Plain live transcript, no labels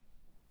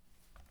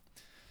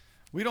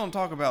We don't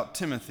talk about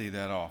Timothy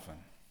that often.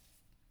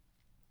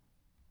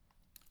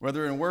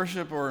 Whether in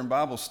worship or in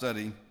Bible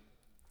study,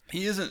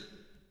 he isn't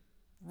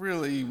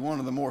really one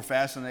of the more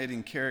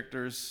fascinating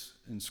characters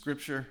in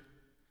Scripture,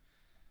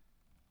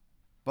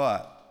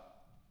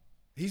 but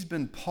he's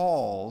been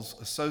Paul's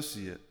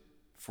associate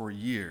for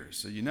years,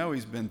 so you know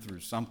he's been through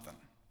something.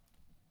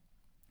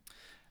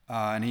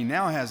 And he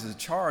now has a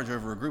charge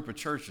over a group of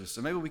churches,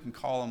 so maybe we can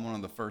call him one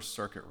of the first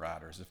circuit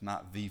riders, if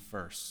not the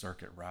first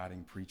circuit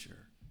riding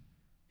preacher.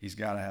 He's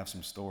got to have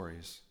some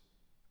stories.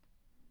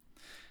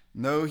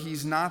 No,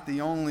 he's not the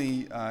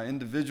only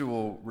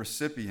individual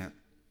recipient.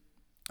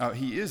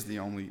 He is the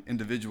only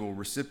individual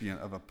recipient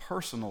of a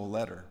personal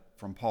letter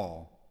from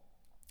Paul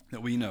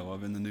that we know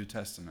of in the New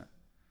Testament.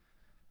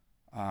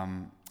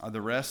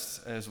 The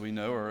rest, as we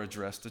know, are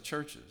addressed to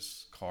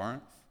churches: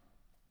 Corinth,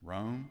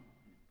 Rome,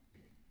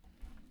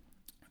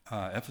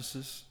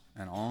 Ephesus,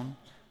 and on.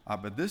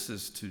 But this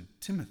is to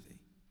Timothy.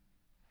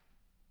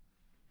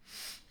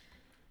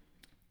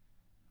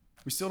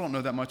 We still don't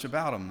know that much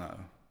about him,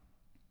 though,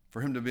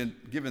 for him to have been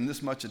given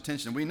this much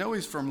attention. We know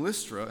he's from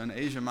Lystra in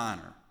Asia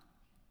Minor.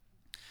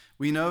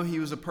 We know he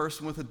was a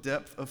person with a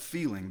depth of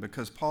feeling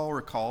because Paul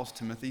recalls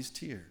Timothy's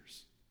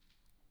tears.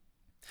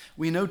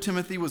 We know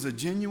Timothy was a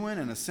genuine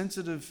and a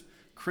sensitive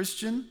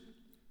Christian.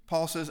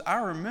 Paul says, "I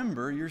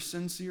remember your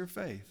sincere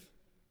faith."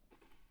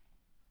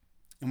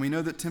 And we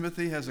know that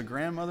Timothy has a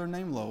grandmother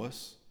named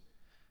Lois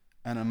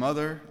and a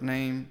mother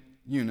named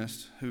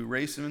Eunice who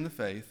raised him in the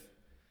faith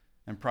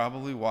and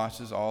probably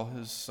watches all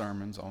his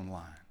sermons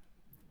online.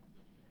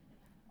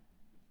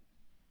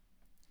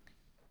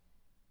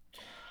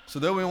 So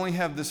though we only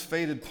have this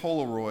faded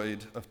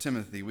Polaroid of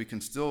Timothy, we can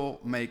still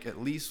make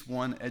at least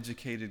one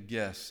educated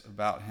guess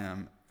about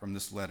him from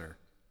this letter.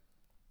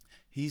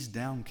 He's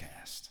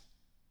downcast.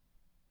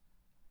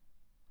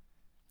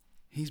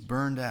 He's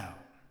burned out.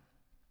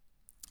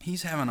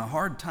 He's having a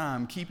hard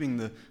time keeping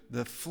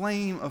the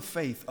flame of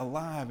faith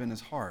alive in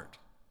his heart.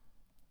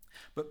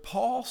 But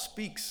Paul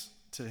speaks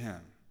to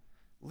him,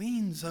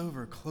 leans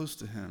over close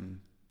to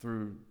him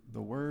through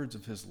the words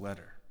of his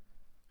letter.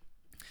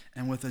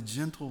 And with a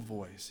gentle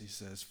voice, he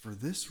says, "For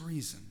this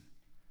reason,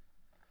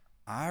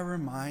 I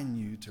remind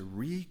you to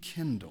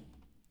rekindle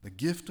the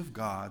gift of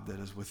God that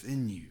is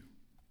within you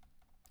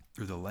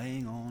through the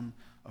laying on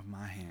of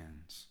my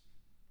hands.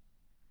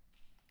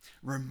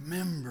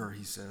 Remember,"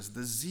 he says,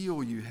 "the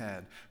zeal you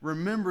had.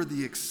 Remember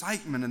the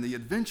excitement and the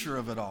adventure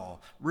of it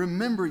all.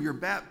 Remember your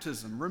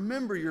baptism.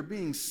 Remember your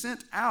being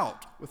sent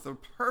out with a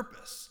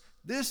purpose.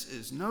 This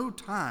is no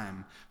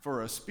time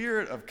for a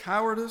spirit of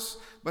cowardice,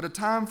 but a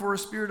time for a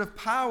spirit of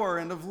power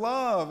and of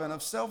love and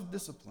of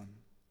self-discipline."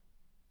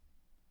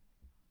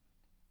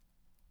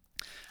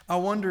 I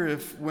wonder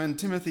if when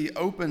Timothy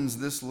opens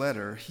this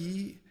letter,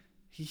 he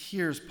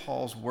hears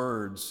Paul's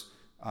words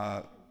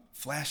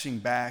flashing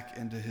back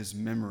into his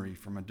memory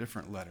from a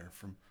different letter,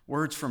 from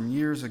words from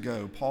years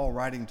ago, Paul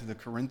writing to the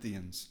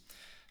Corinthians.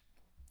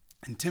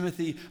 And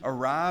Timothy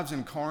arrives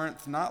in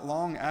Corinth not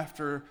long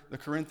after the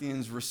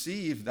Corinthians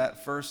received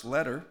that first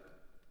letter.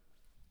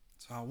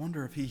 So I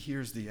wonder if he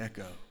hears the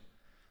echo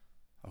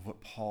of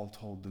what Paul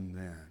told them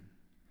then.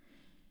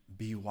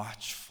 Be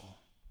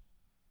watchful.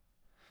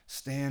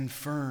 Stand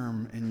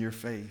firm in your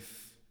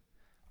faith.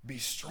 Be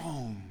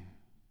strong.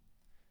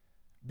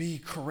 Be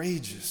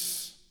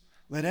courageous.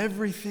 Let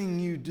everything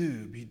you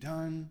do be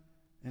done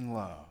in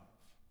love.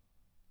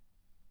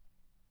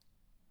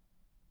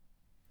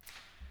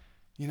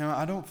 You know,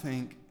 I don't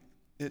think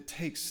it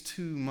takes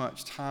too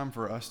much time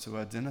for us to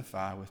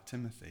identify with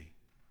Timothy.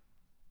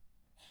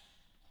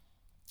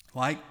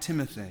 Like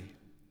Timothy,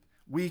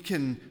 we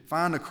can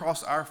find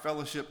across our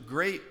fellowship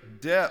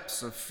great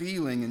depths of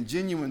feeling and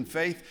genuine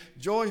faith,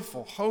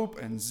 joyful hope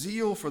and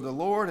zeal for the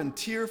Lord, and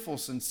tearful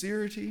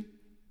sincerity.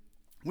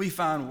 We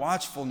find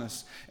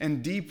watchfulness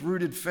and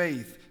deep-rooted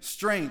faith,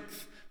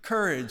 strength,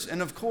 courage,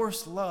 and of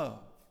course,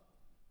 love.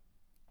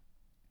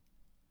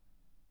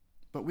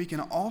 But we can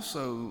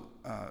also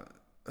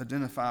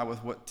identify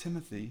with what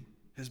Timothy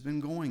has been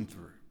going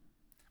through.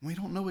 We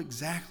don't know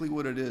exactly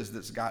what it is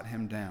that's got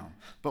him down,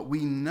 but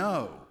we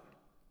know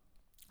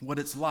what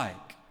it's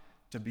like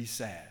to be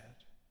sad.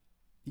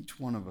 Each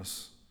one of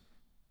us.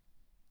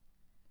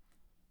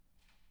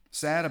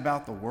 Sad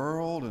about the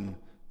world and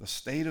the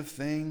state of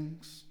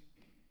things.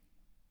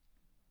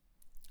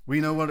 We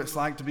know what it's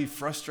like to be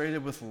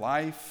frustrated with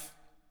life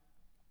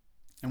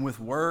and with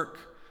work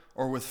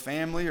or with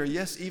family or,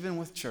 yes, even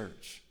with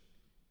church.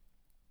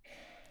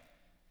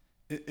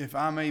 If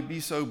I may be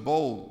so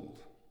bold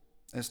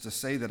as to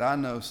say that I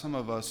know some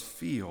of us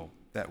feel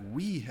that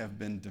we have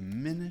been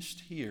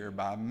diminished here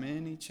by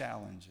many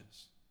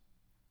challenges.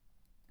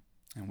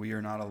 And we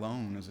are not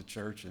alone as a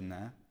church in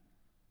that.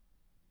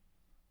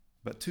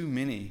 But too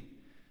many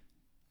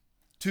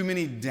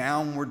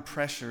downward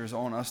pressures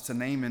on us to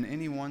name in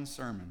any one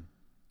sermon.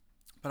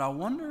 But I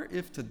wonder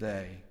if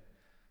today,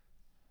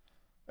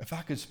 if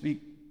I could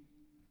speak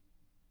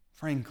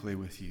frankly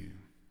with you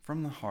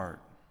from the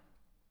heart,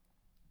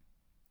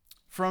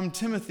 from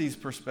Timothy's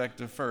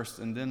perspective first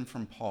and then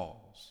from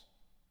Paul's.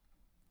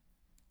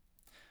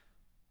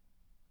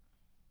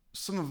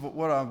 some of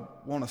what I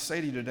want to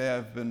say to you today,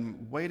 I've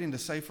been waiting to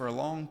say for a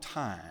long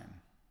time.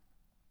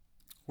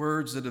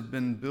 Words that have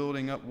been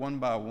building up one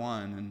by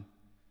one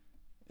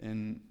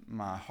in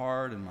my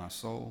heart and my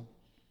soul.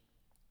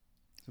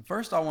 So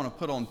first, I want to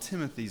put on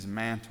Timothy's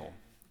mantle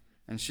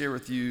and share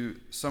with you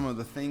some of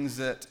the things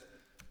that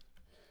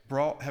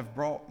have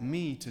brought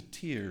me to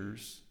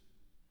tears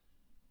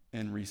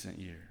in recent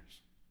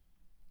years.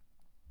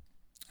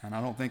 And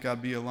I don't think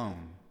I'd be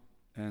alone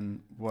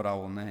in what I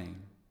will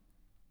name.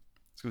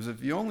 Because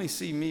if you only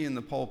see me in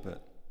the pulpit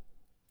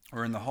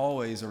or in the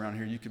hallways around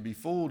here, you could be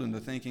fooled into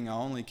thinking I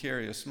only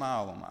carry a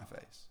smile on my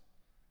face.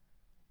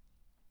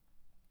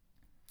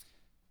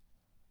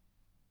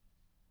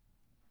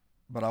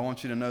 But I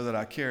want you to know that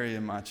I carry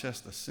in my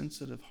chest a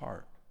sensitive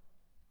heart.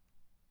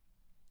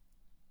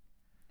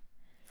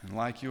 And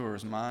like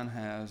yours, mine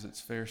has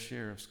its fair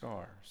share of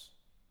scars.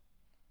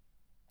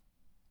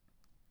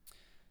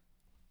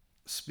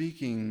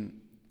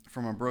 Speaking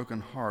from a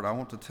broken heart, I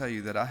want to tell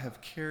you that I have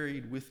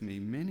carried with me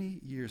many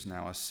years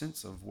now a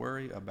sense of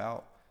worry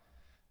about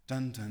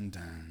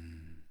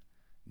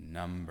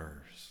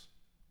numbers.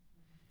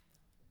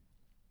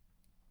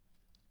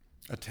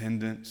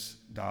 Attendance,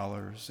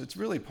 dollars. It's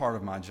really part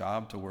of my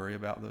job to worry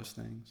about those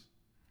things.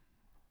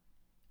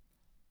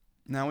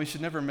 Now, we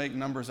should never make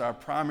numbers our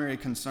primary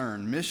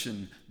concern.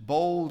 Mission,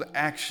 bold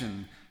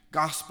action,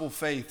 gospel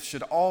faith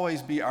should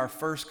always be our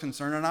first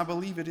concern, and I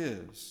believe it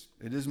is.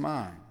 It is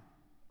mine.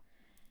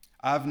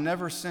 I've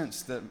never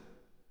sensed that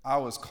I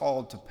was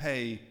called to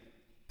pay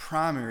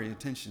primary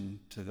attention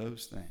to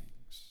those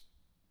things.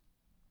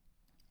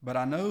 But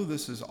I know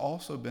this has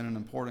also been an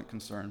important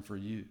concern for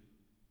you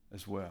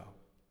as well.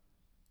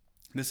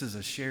 This is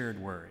a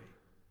shared worry.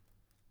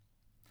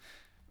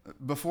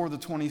 Before the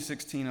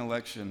 2016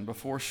 election,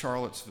 before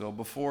Charlottesville,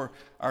 before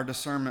our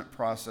discernment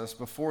process,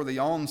 before the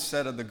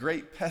onset of the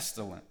Great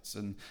Pestilence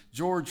and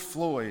George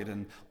Floyd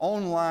and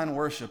online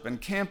worship and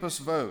campus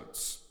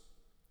votes,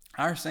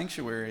 our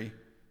sanctuary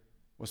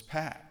was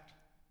packed.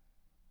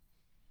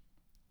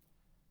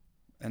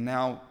 And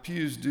now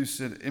pews do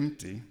sit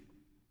empty,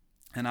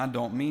 and I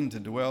don't mean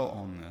to dwell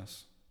on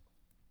this.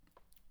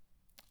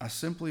 I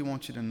simply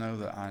want you to know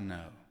that I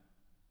know.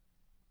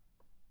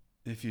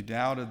 If you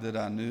doubted that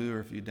I knew,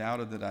 or if you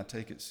doubted that I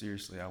take it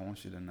seriously, I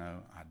want you to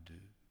know I do.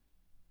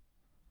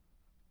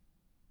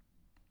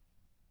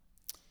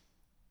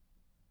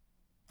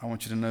 I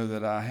want you to know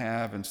that I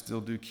have and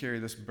still do carry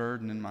this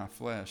burden in my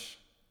flesh.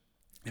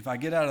 If I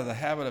get out of the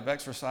habit of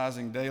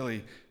exercising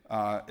daily,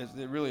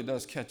 it really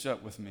does catch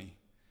up with me.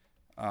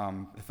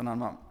 If I'm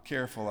not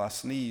careful, I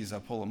sneeze, I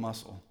pull a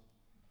muscle.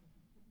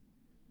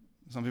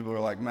 Some people are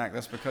like, Mac,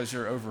 that's because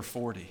you're over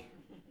 40.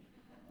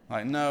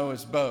 Like, no,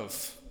 it's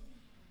both.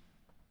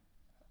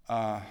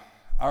 I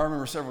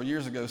remember several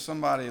years ago,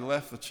 somebody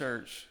left the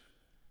church.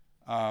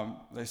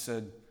 They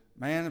said,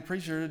 man, the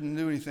preacher didn't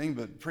do anything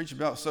but preach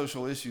about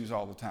social issues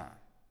all the time.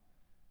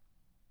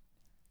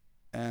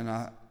 And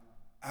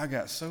I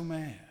got so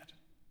mad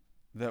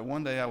that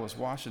one day I was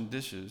washing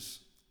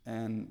dishes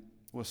and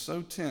was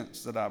so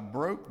tense that I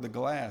broke the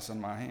glass in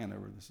my hand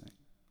over this thing.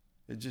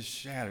 It just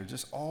shattered,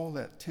 just all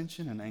that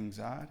tension and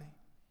anxiety.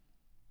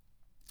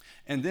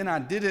 And then I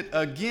did it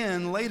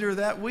again later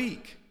that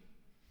week.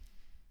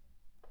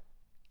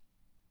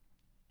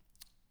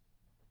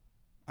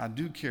 I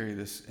do carry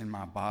this in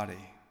my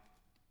body,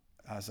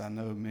 as I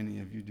know many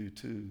of you do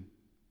too.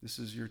 This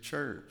is your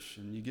church,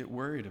 and you get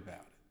worried about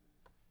it.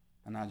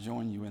 And I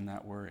join you in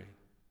that worry.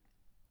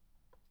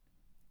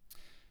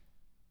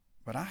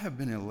 But I have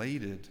been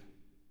elated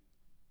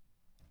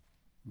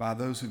by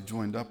those who've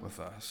joined up with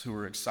us, who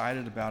are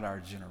excited about our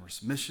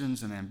generous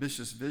missions and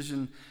ambitious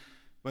vision.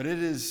 But it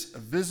is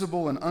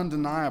visible and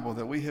undeniable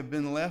that we have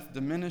been left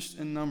diminished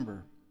in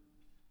number.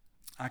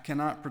 I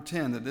cannot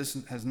pretend that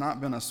this has not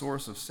been a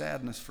source of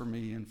sadness for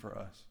me and for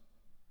us.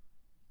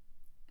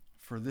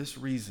 For this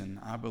reason,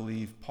 I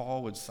believe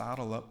Paul would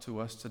sidle up to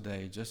us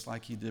today, just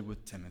like he did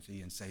with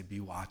Timothy, and say, be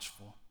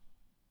watchful.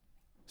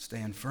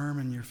 Stand firm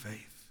in your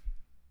faith.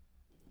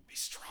 Be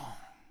strong.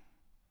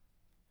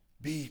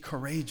 Be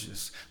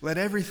courageous. Let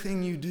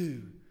everything you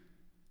do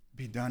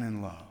be done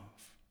in love.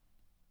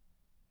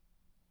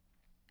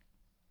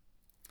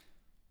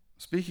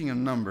 Speaking of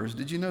numbers,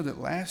 did you know that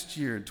last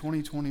year,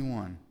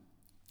 2021,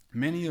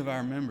 many of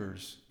our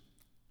members,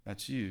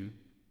 that's you,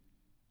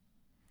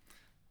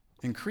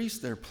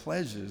 increased their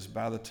pledges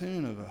by the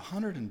tune of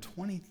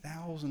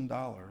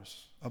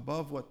 $120,000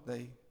 above what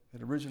they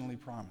had originally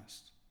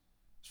promised.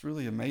 It's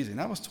really amazing.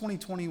 That was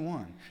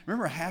 2021.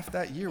 Remember, half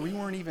that year, we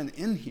weren't even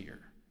in here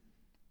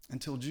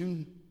until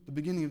June, the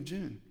beginning of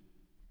June.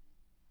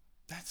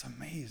 That's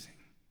amazing.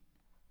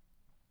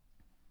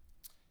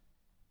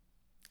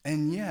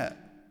 And yet,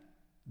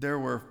 there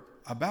were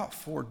about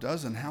 4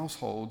 dozen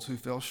households who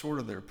fell short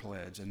of their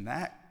pledge, and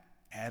that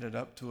added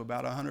up to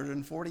about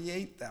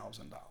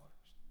 $148,000.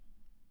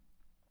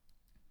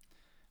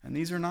 And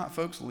these are not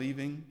folks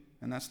leaving,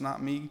 and that's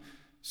not me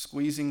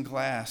squeezing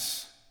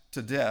glass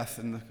to death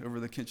over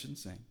the kitchen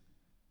sink.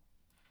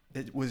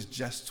 It was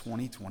just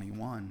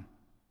 2021.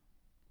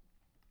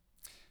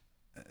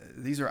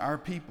 These are our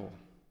people.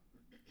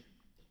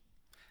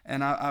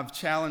 And I've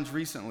challenged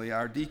recently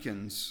our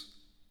deacons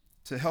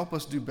to help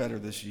us do better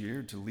this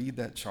year, to lead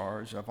that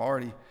charge. I've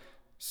already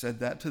said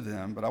that to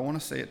them, but I want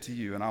to say it to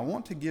you. And I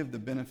want to give the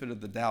benefit of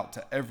the doubt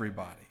to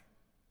everybody,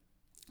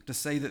 to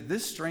say that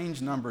this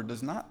strange number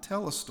does not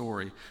tell a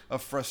story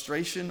of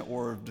frustration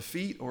or of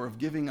defeat or of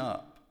giving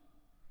up.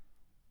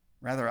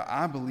 Rather,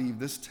 I believe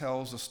this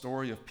tells a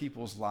story of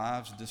people's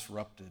lives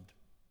disrupted,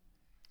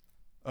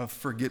 of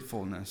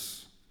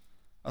forgetfulness,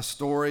 a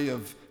story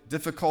of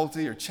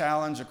difficulty or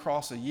challenge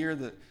across a year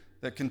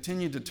that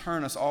continued to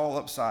turn us all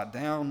upside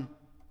down.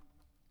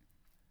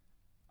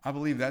 I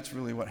believe that's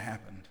really what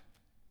happened.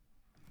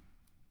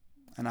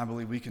 And I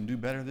believe we can do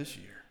better this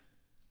year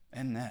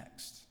and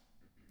next.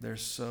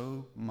 There's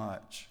so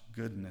much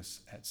goodness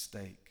at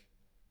stake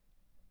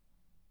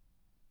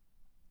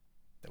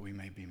that we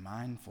may be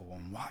mindful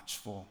and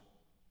watchful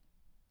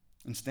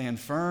and stand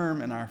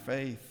firm in our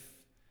faith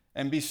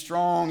and be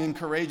strong and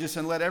courageous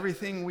and let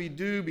everything we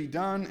do be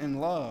done in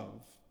love.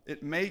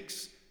 It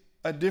makes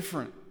a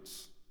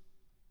difference.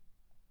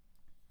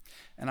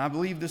 And I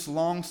believe this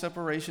long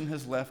separation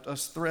has left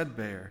us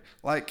threadbare.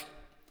 Like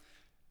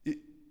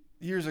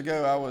years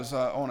ago, I was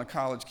on a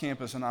college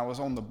campus and I was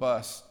on the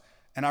bus,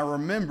 and I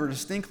remember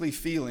distinctly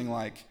feeling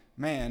like,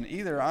 man,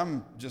 either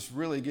I'm just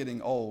really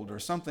getting old or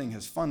something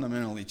has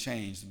fundamentally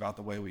changed about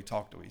the way we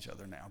talk to each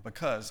other now.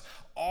 Because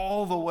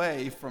all the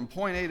way from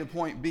point A to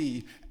point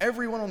B,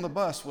 everyone on the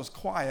bus was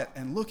quiet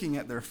and looking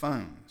at their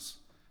phones.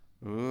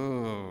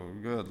 Oh,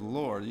 good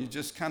Lord. You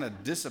just kind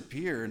of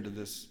disappear into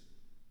this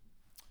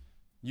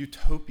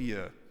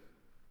utopia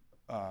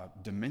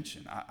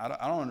dimension. I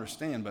don't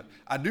understand, but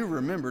I do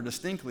remember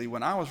distinctly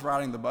when I was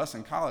riding the bus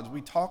in college,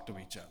 we talked to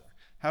each other.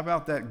 How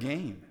about that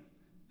game?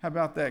 How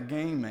about that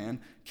game, man?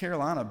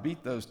 Carolina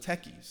beat those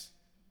Techies.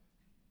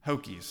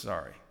 Hokies,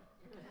 sorry.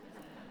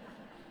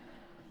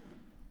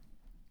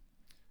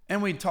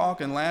 And we'd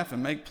talk and laugh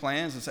and make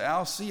plans and say,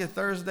 I'll see you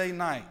Thursday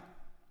night.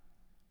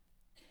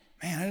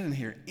 Man, I didn't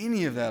hear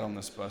any of that on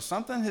this bus.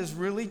 Something has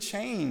really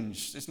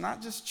changed. It's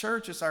not just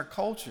church, it's our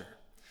culture.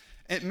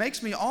 It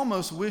makes me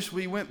almost wish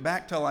we went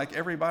back to like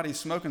everybody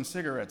smoking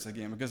cigarettes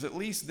again, because at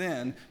least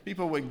then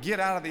people would get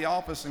out of the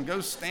office and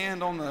go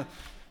stand on the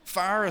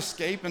fire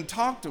escape and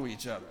talk to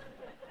each other.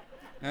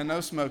 And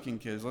no smoking,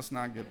 kids. Let's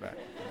not get back.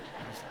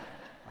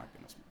 Not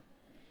gonna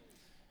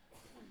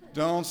smoke.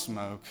 Don't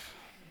smoke.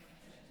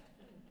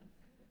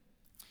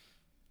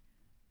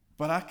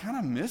 But I kind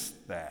of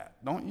missed that,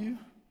 don't you?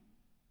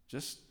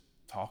 Just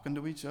talking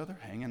to each other,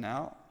 hanging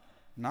out.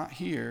 Not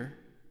here,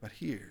 but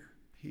here,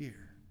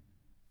 here,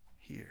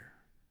 here,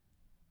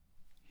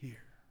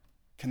 here.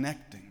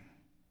 Connecting.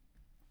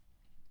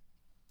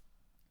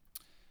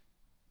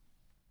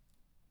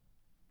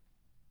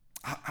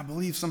 I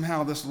believe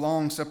somehow this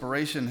long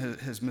separation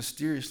has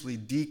mysteriously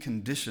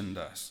deconditioned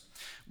us.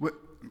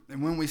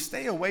 And when we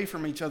stay away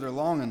from each other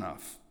long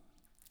enough,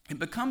 it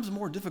becomes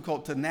more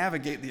difficult to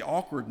navigate the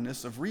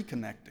awkwardness of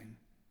reconnecting.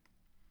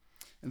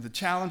 And the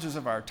challenges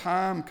of our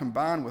time,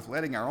 combined with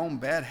letting our own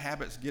bad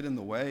habits get in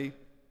the way,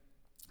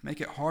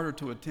 make it harder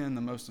to attend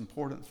the most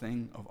important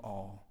thing of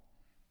all.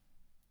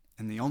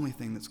 And the only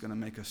thing that's going to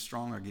make us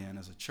strong again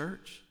as a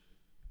church,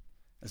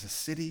 as a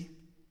city,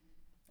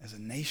 as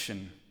a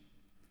nation.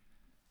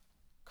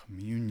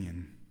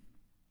 Communion.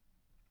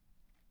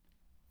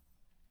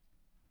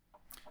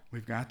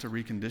 We've got to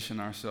recondition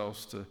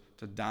ourselves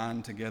to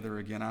dine together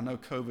again. I know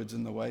COVID's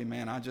in the way.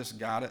 Man, I just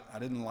got it. I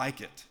didn't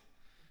like it.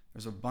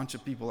 There's a bunch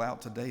of people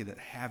out today that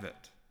have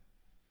it.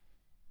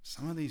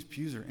 Some of these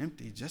pews are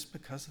empty just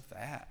because of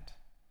that.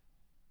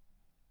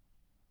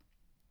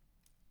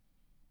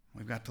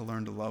 We've got to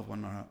learn to love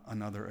one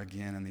another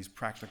again in these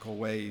practical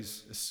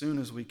ways as soon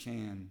as we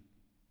can.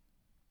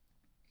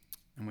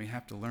 And we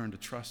have to learn to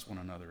trust one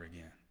another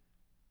again.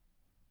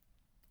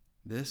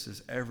 This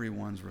is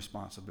everyone's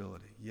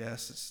responsibility.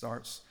 Yes, it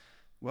starts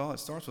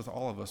with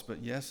all of us,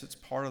 but yes, it's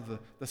part of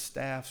the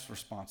staff's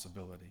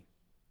responsibility.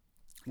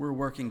 We're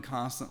working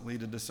constantly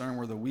to discern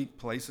where the weak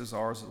places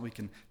are so that we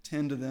can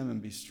tend to them and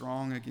be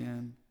strong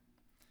again.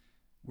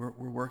 We're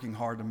working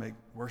hard to make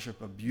worship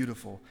a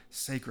beautiful,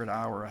 sacred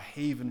hour, a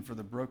haven for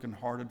the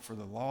brokenhearted, for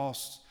the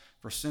lost,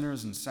 for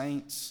sinners and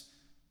saints.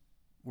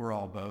 We're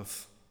all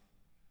both.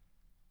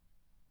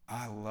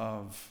 I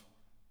love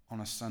on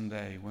a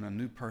Sunday when a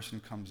new person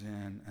comes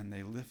in and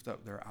they lift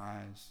up their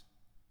eyes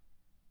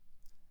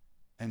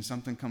and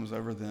something comes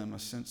over them, a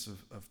sense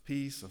of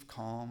peace, of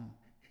calm,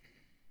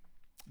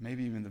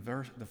 maybe even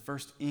the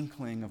first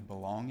inkling of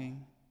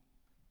belonging.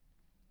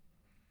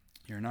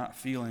 You're not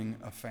feeling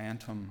a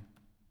phantom.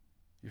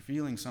 You're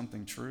feeling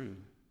something true.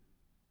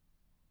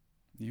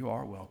 You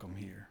are welcome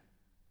here.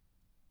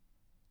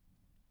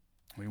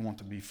 We want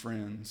to be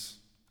friends.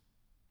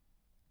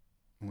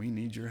 We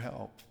need your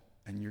help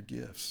and your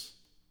gifts.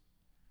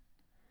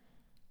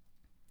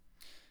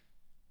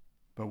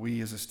 But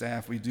we as a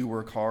staff, we do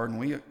work hard,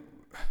 and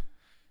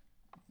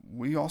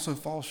we also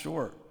fall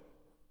short.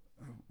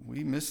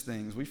 We miss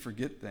things. We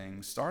forget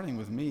things, starting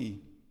with me.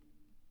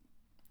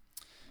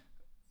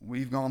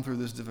 We've gone through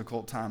this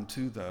difficult time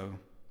too, though.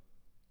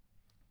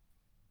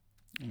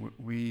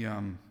 We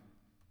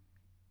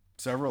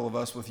several of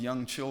us with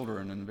young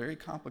children and very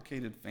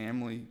complicated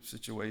family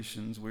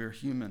situations. We're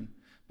human,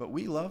 but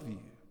we love you.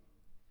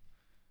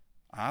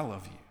 I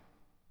love you.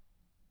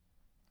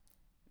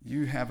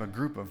 You have a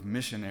group of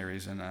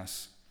missionaries in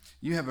us.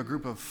 You have a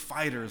group of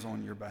fighters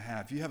on your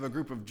behalf. You have a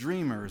group of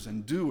dreamers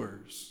and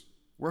doers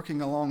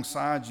working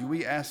alongside you.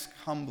 We ask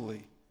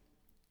humbly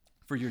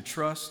for your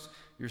trust,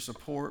 your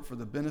support, for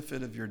the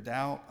benefit of your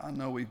doubt. I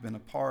know we've been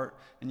apart,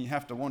 and you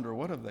have to wonder,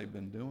 what have they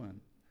been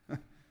doing?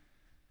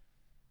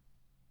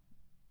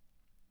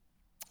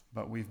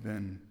 But we've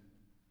been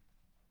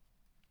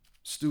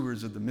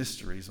stewards of the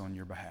mysteries on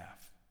your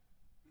behalf,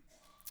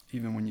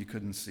 even when you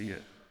couldn't see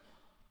it.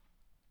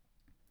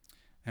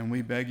 And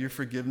we beg your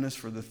forgiveness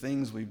for the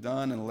things we've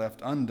done and left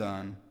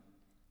undone,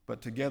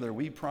 but together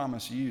we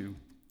promise you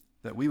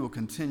that we will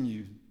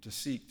continue to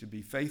seek to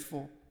be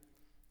faithful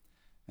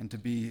and to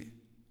be,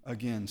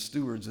 again,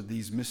 stewards of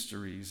these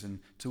mysteries and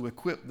to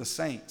equip the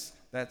saints,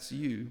 that's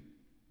you,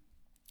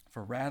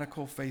 for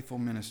radical, faithful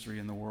ministry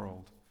in the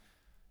world.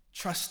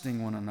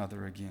 Trusting one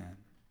another again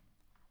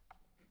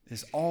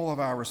is all of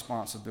our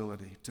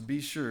responsibility. To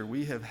be sure,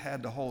 we have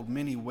had to hold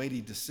many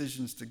weighty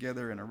decisions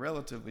together in a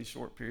relatively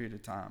short period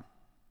of time.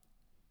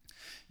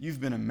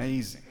 You've been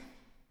amazing.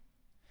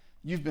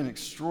 You've been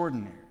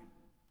extraordinary.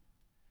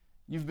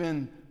 You've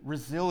been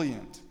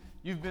resilient.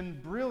 You've been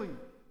brilliant.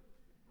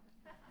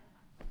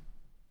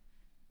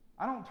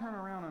 I don't turn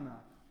around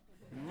enough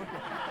and look at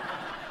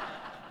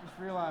you. Just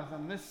realize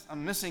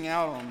I'm missing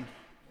out on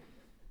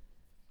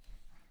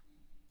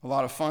a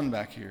lot of fun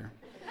back here.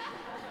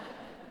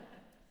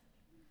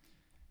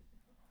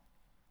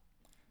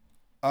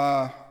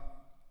 I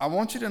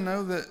want you to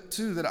know that,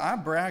 too, that I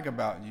brag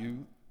about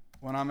you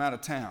when I'm out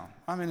of town.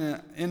 I'm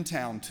in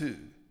town, too.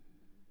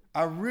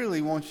 I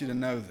really want you to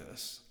know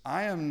this.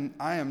 I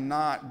am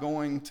not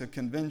going to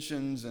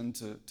conventions and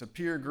to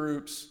peer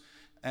groups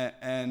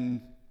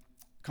and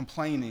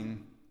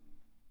complaining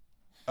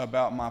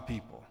about my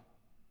people.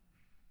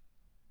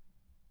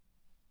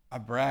 I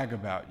brag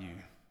about you.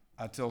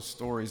 I tell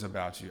stories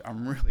about you.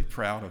 I'm really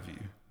proud of you.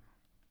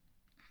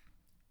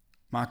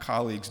 My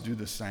colleagues do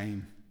the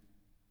same.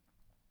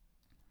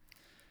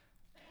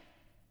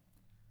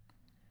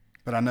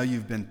 But I know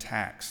you've been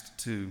taxed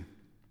too.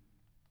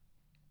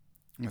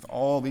 With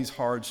all these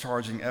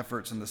hard-charging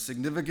efforts and the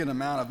significant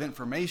amount of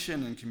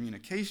information and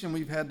communication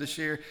we've had to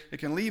share, it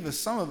can leave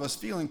some of us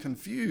feeling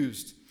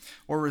confused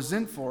or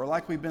resentful or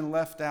like we've been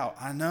left out.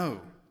 I know.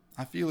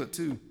 I feel it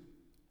too.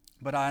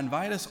 But I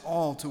invite us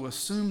all to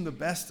assume the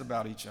best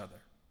about each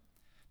other,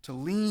 to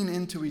lean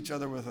into each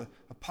other with a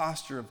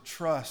posture of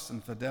trust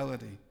and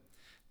fidelity.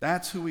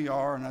 That's who we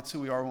are, and that's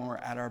who we are when we're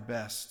at our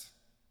best.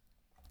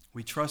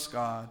 We trust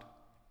God.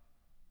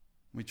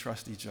 We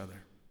trust each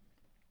other.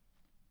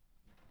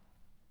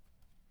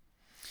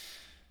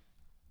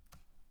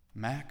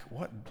 Mac,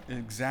 what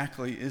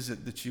exactly is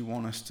it that you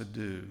want us to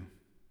do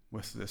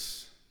with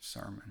this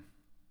sermon?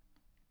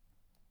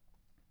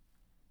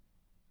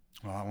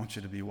 Well, I want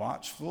you to be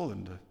watchful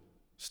and to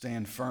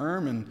stand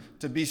firm and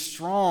to be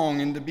strong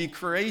and to be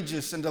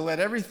courageous and to let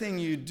everything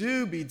you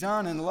do be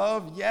done in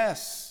love,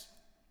 yes.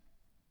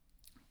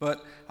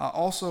 But I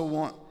also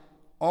want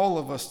all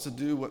of us to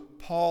do what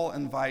Paul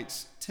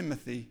invites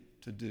Timothy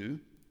to do,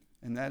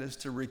 and that is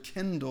to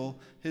rekindle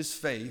his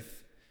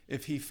faith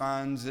if he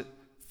finds it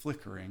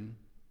flickering.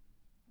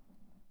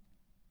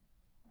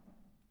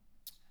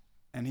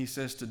 And he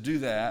says to do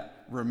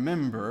that,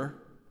 remember,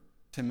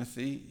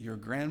 Timothy, your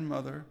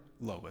grandmother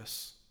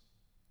Lois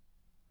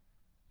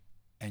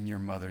and your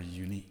mother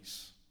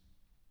Eunice.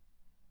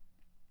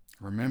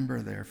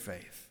 Remember their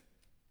faith.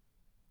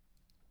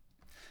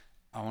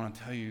 I want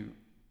to tell you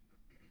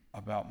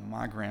about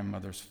my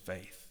grandmother's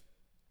faith.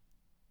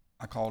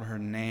 I called her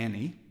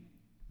Nanny,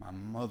 my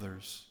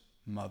mother's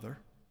mother.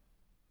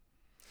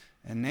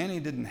 And Nanny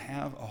didn't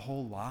have a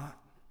whole lot.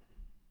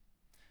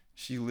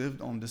 She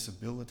lived on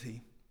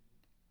disability.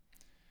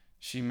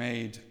 She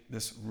made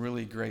this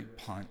really great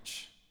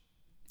punch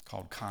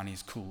called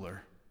Connie's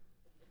Cooler.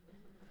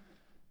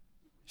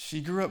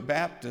 She grew up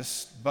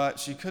Baptist, but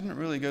she couldn't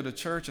really go to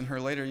church in her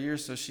later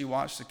years, so she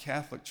watched the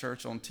Catholic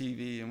Church on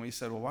TV, and we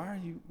said, well, why are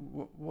you,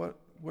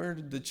 where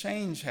did the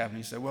change happen?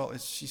 He said, well,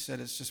 she said,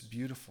 it's just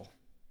beautiful.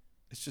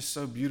 It's just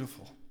so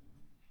beautiful.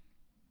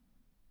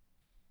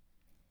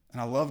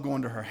 And I love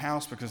going to her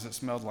house because it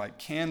smelled like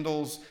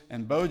candles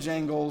and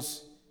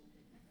Bojangles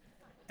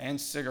and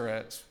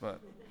cigarettes, but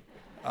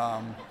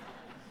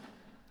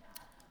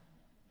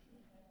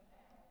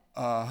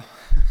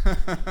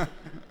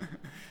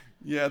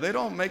yeah, they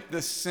don't make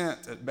this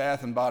scent at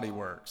Bath and Body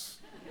Works.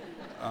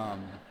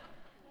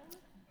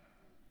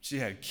 She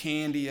had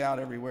candy out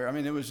everywhere. I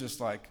mean, it was just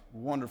like a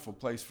wonderful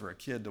place for a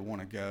kid to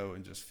want to go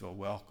and just feel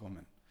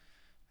welcome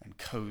and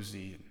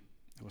cozy. And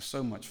it was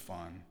so much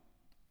fun.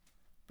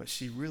 But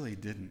she really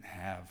didn't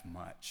have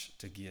much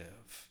to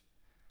give.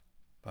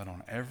 But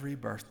on every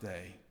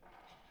birthday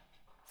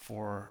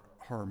for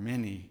her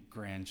many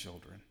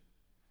grandchildren,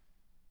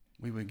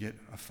 we would get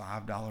a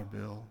 $5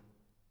 bill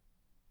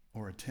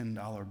or a $10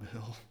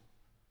 bill.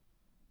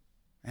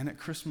 And at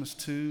Christmas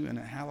too, and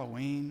at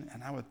Halloween,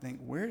 and I would think,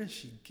 where does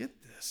she get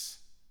this?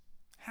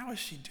 How is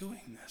she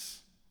doing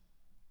this?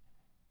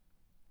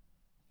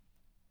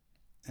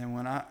 And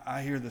when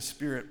I hear the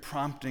Spirit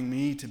prompting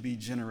me to be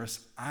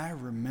generous, I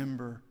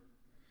remember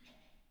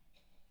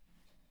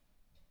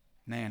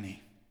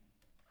Nanny.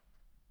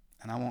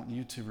 And I want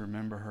you to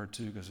remember her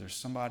too, because there's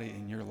somebody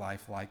in your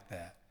life like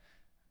that.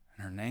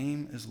 And her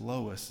name is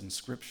Lois in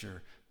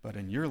Scripture, but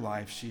in your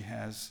life she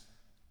has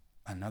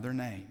another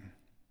name.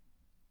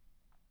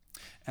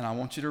 And I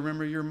want you to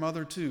remember your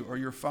mother too, or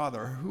your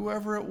father, or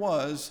whoever it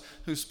was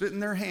who spit in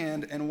their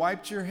hand and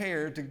wiped your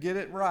hair to get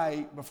it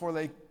right before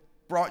they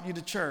brought you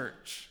to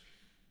church.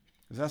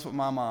 Because that's what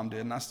my mom did.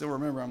 And I still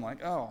remember, I'm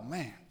like, oh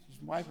man,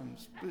 she's wiping,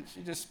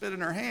 she just spit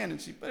in her hand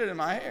and she put it in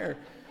my hair.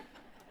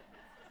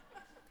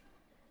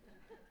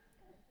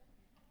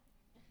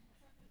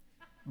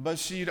 But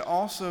she'd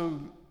also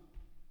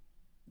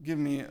give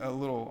me a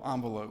little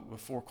envelope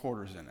with 4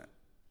 quarters in it.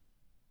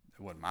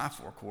 It wasn't my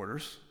 4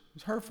 quarters, it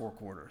was her 4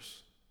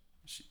 quarters.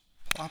 She'd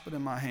plop it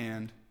in my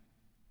hand,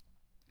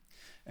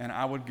 and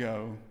I would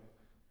go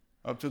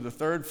up to the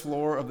 3rd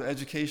floor of the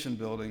education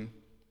building,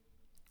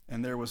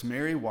 and there was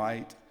Mary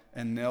White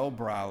and Nell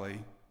Briley,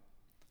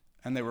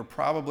 and they were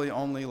probably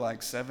only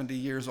like 70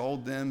 years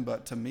old then,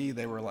 but to me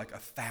they were like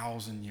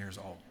 1,000 years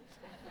old.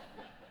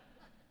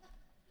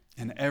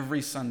 And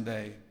every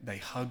Sunday they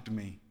hugged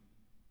me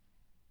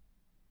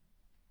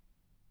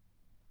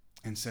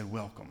and said,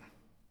 welcome.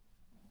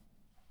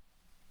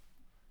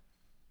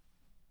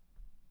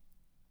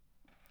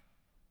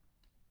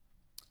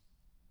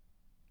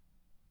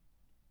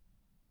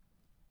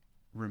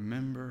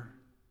 Remember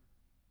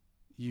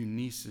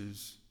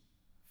Eunice's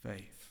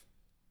faith.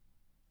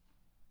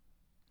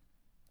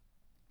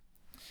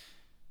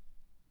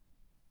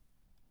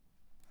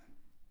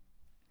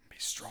 Be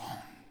strong.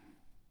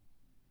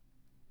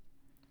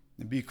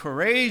 And be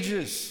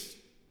courageous.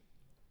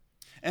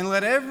 And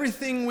let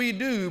everything we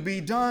do be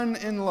done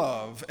in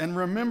love. And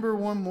remember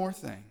one more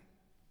thing.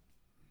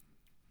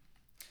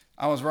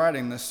 I was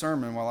writing this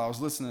sermon while I was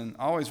listening.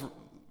 I always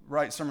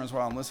write sermons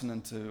while I'm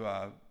listening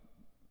to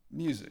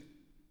music.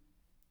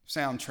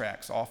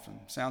 Soundtracks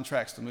often.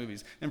 Soundtracks to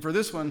movies. And for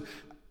this one,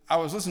 I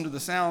was listening to the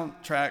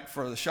soundtrack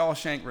for The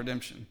Shawshank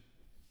Redemption.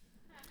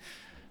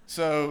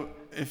 So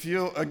if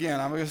you'll, again,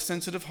 I'm a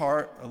sensitive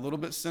heart, a little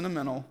bit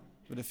sentimental,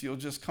 but if you'll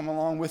just come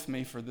along with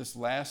me for this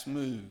last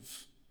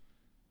move.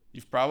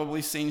 You've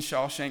probably seen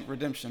Shawshank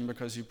Redemption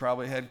because you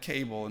probably had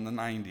cable in the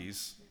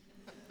 90s.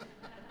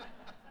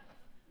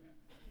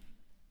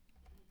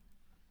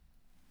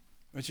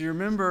 But you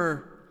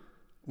remember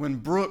when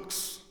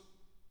Brooks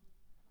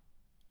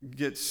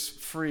gets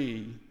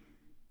free,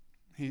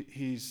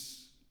 he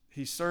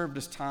served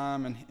his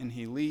time and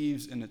he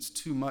leaves, and it's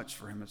too much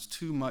for him. It's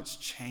too much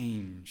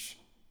change.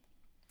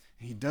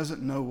 He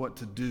doesn't know what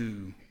to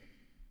do.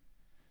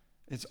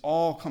 It's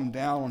all come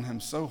down on him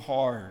so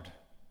hard.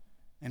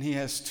 And he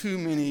has too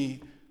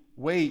many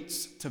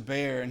weights to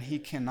bear, and he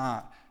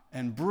cannot.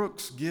 And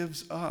Brooks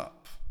gives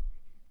up.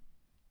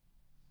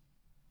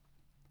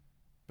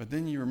 But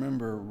then you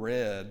remember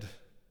Red.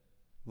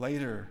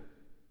 Later,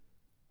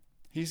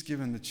 he's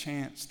given the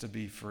chance to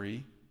be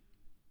free.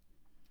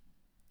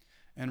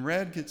 And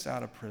Red gets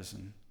out of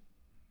prison.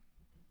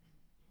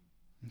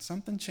 And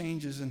something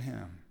changes in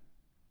him.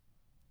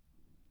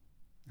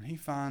 And he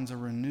finds a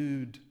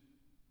renewed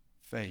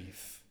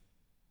faith.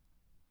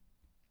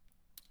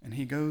 And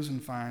he goes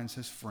and finds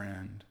his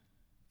friend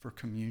for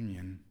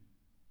communion.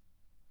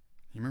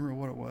 You remember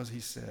what it was he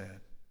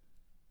said?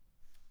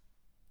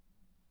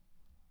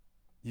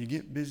 You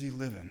get busy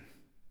living,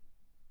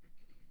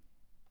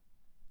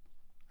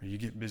 or you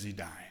get busy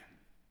dying.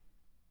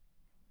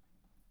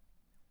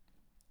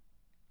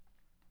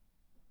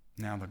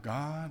 Now the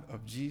God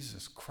of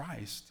Jesus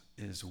Christ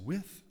is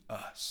with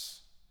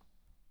us.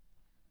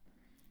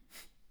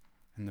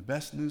 And the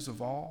best news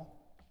of all,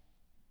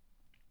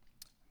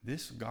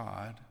 this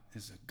God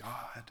is a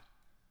God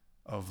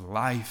of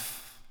life.